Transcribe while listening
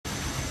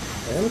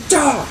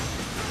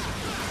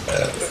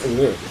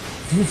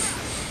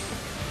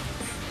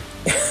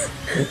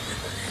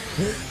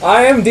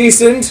I am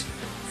decent.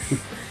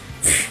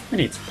 It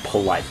needs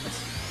politeness.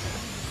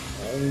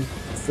 I'm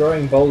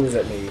throwing boulders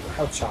at me.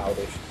 How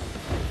childish.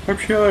 How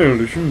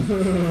childish.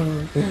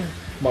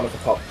 Monica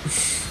Pop.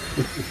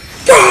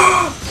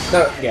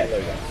 No, yeah, there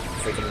we go.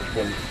 Freaking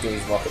wouldn't do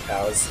his rocket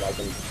powers like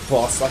a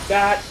boss like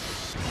that.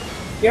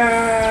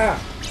 Yeah!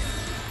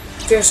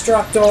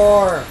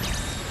 Destructor!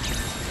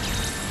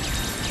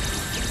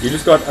 You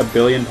just got 1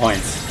 billion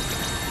points.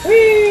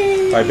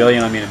 Whee! By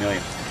billion, I mean 1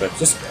 million. But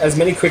Just as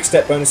many quick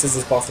step bonuses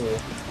as possible.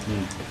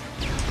 Mm.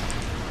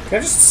 Can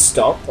I just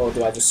stop, or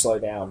do I just slow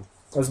down?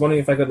 I was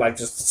wondering if I could, like,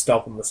 just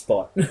stop on the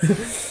spot.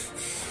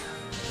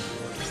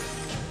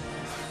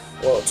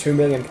 Well, 2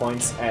 million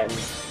points, and,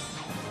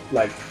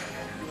 like,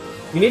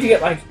 you need to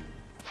get, like,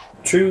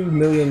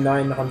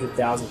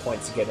 2,900,000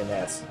 points to get an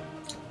S.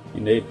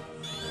 Indeed.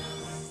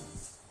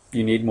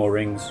 You need more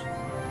rings.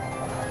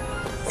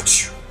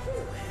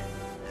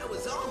 That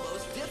was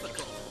almost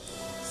difficult.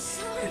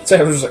 So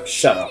I was just like,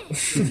 shut up.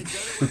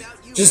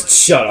 Just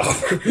shut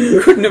up. We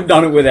couldn't have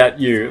done it without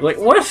you. Like,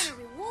 what?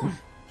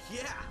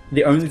 Yeah.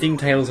 The only thing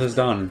Tails has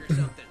done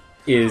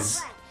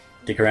is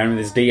dick around with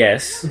his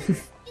DS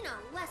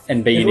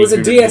and be If it unique. was a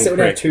to DS, it the would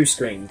have correct. 2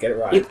 screens. Get it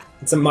right.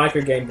 It's a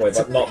micro Game Boy,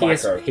 but not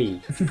micro.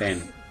 PSP,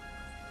 Ben.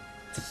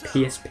 It's a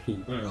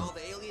PSP. Are all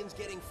the aliens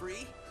getting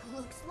free?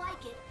 Looks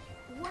like it.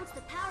 Once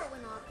the power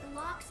went off, the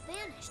locks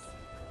vanished.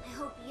 I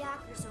hope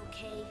Yakker's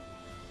okay.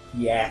 I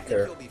think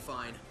Yacker. he'll be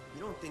fine.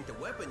 You don't think the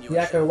weapon you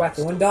Yacker,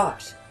 wacker, and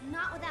dot.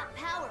 Not without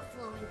power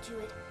flowing to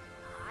it.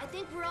 I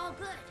think we're all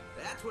good.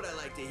 That's what I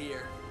like to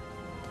hear.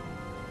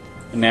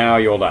 And now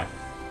you all die.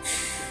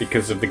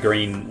 Because of the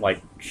green,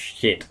 like,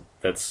 shit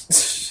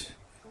that's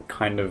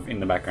kind of in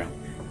the background.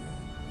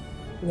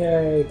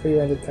 Yay,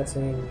 pre-rendered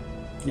cutscene.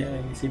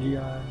 Yay,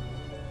 CGI.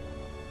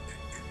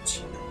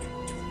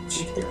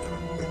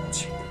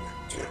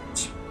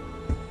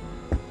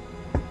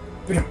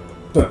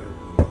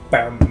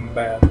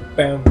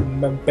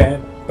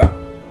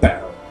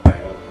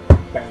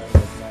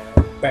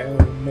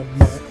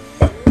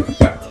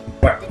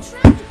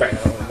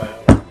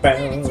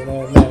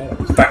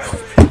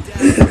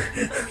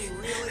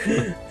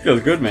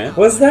 Feels good, man.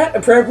 Was that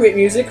appropriate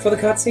music for the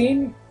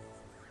cutscene?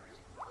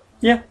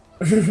 Yeah.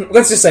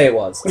 Let's just say it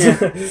was.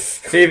 Yeah.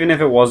 Even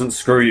if it wasn't,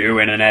 screw you,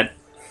 internet.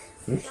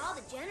 With all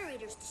the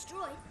generators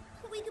destroyed,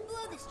 we can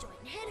blow this joint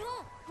and head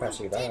home.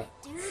 Actually, We did that. it,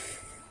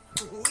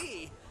 dude.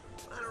 We?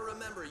 I don't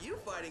remember you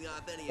fighting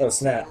off any Oh,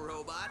 snap. insane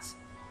robots.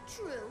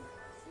 True.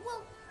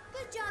 Well,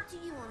 good job to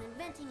you on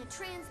inventing a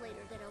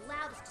translator that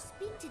allowed us to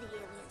speak to the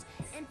aliens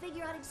and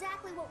figure out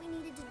exactly what we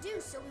needed to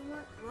do so we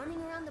weren't running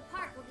around the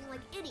park looking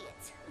like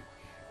idiots.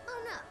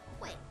 Oh no,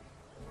 wait.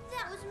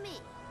 That was me.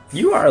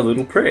 You are a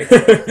little prick.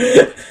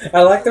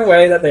 I like the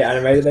way that they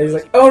animated it. He's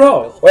like, oh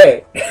no,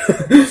 wait.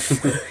 It's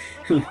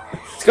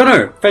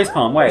gonna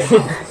facepalm, wait. It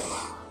looks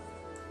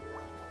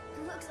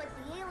like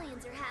the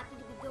aliens are happy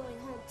to be going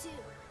home too.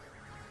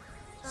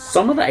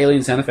 Some of the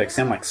alien sound effects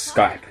sound like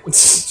Skype.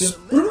 Just,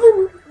 We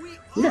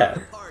Yeah. are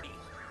the party.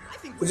 I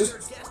think we're just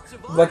their guests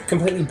of like honor.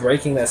 completely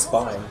breaking their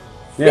spine.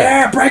 Yeah.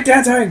 Yeah,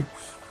 breakdancing!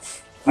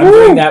 I'm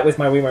doing that with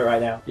my Wiimote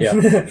right now. Yeah.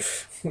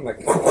 I'm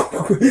like,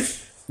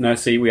 No,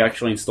 see, we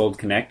actually installed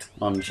Connect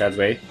on Shad's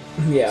Wii.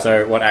 yeah.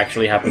 So what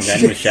actually happened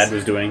then was Shad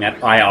was doing that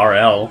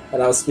IRL.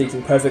 And I was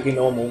speaking perfectly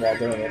normal while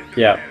doing it.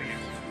 Yeah.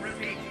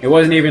 It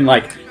wasn't even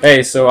like,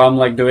 hey, so I'm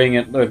like doing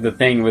it the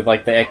thing with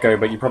like the echo,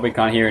 but you probably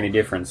can't hear any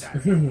difference.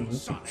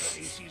 He's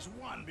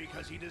won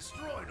because he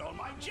destroyed all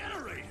my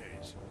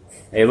generators.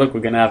 Hey, look, we're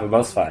gonna have a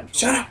boss fight.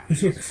 Shut up!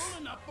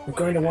 We're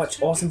going to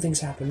watch awesome things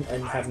happen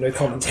and have no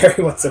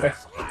commentary whatsoever.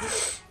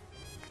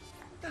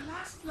 The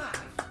last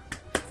laugh.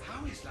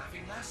 How is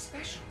laughing last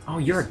special? Oh,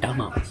 you're a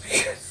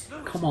dumbass.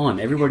 Come on,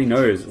 everybody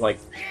knows, like,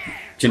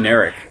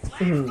 generic.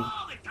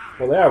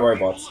 Well, they are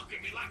robots. Look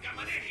at me like I'm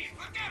an idiot.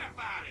 Forget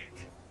about it.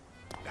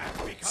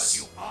 That's because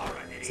you are an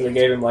idiot. So they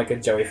gave him like a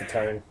Joey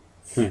Fatone.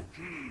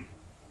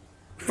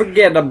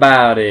 Forget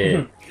about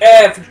it.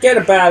 Eh, forget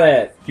about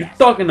it! You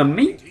talking to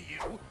me? To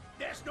you.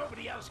 There's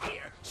nobody else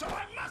here, so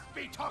I must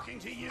be talking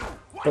to you.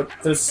 What But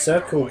there's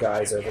circle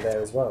guys over there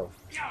as well.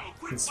 Yo,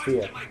 quit In Sphere.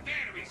 busting my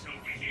batteries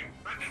over here.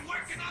 I've been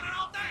working on it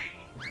all day.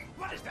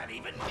 What does that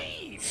even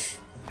mean?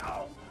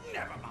 Oh,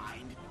 never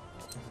mind.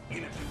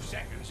 In a few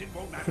seconds, it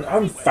won't matter.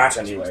 I'm fat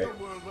anyway. Since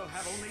the world will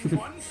have only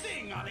one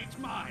thing on its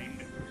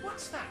mind.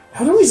 What's that?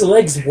 How do his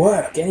legs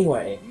work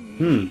anyway?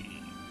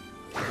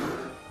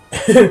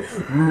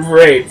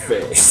 Rape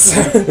face.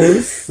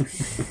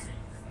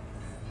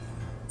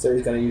 So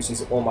he's gonna use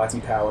his almighty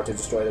power to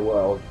destroy the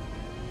world.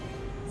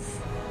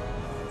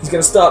 He's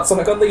gonna start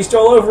Sonic Unleashed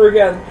all over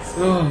again.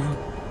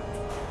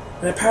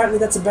 And apparently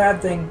that's a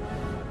bad thing.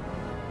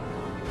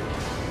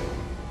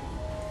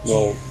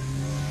 Well,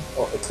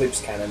 Or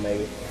Eclipse Cannon,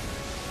 maybe.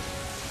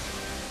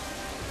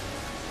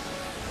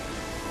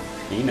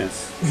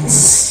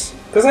 penis.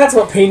 Because that's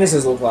what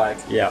penises look like.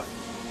 Yeah,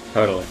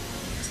 totally.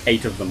 It's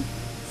 8 of them.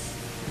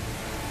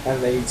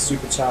 and they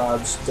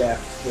supercharge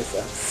death with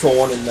a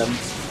thorn in them.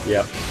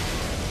 Yep.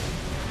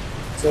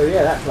 So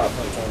yeah, that plot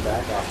point came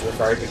back after the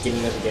very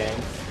beginning of the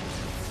game.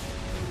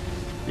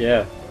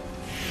 Yeah.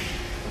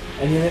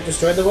 And then it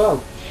destroyed the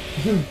world.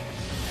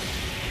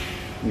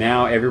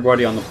 Now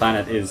everybody on the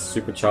planet is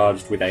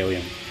supercharged with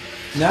alien.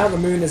 Now the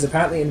moon is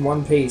apparently in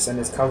one piece and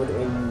is covered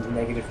in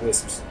negative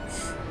wisps.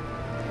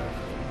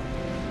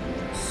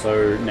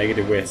 So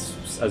negative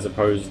wisps as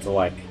opposed to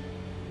like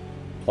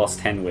plus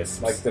 10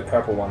 wisps. Like the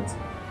purple ones.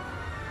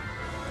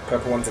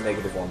 Purple ones are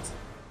negative ones.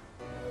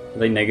 Are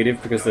they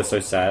negative because they're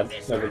so sad?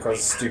 No,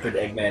 because stupid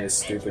Eggman is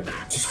stupid.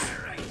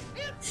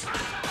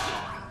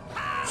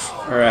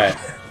 Alright.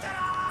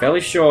 Fairly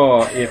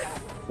sure if,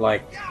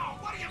 like,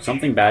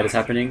 something bad is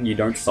happening, you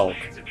don't sulk.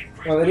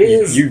 Well, it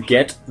is. You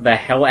get the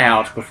hell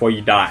out before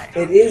you die.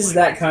 It is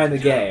that kind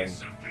of game.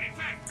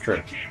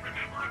 True.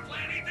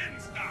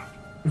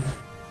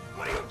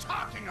 What are you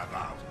talking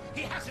about?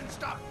 He hasn't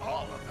stopped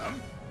all of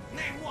them.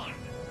 Name one.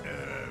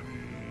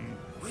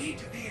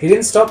 He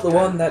didn't stop the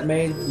one that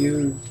made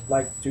you,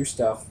 like, do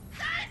stuff.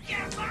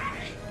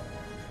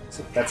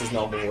 So that's his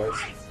normal voice.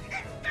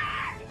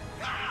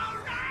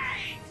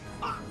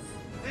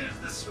 There's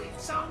the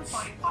sweet sound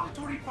by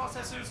auditory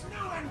processors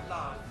new and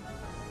loved.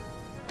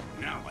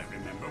 Now I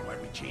remember why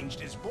we changed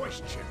his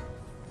voice chip.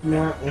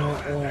 Wah, No,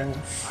 wah, wah.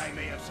 I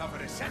may have suffered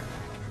a setback,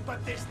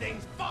 but this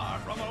thing's far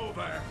from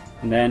over.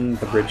 And then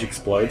the bridge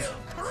explodes.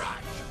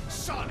 Crush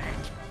Sonic.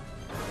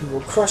 He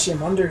will crush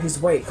him under his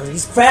weight because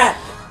he's fat!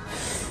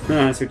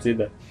 I see what you did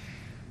there.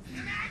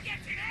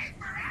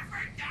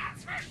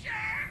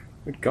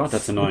 Good God,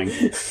 that's annoying.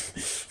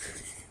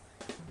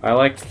 I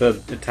liked the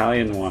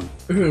Italian one.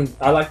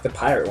 I like the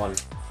pirate one.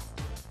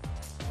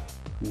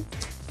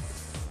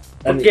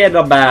 Forget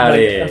about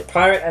it. The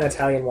pirate and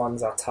Italian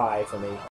ones are tie for me.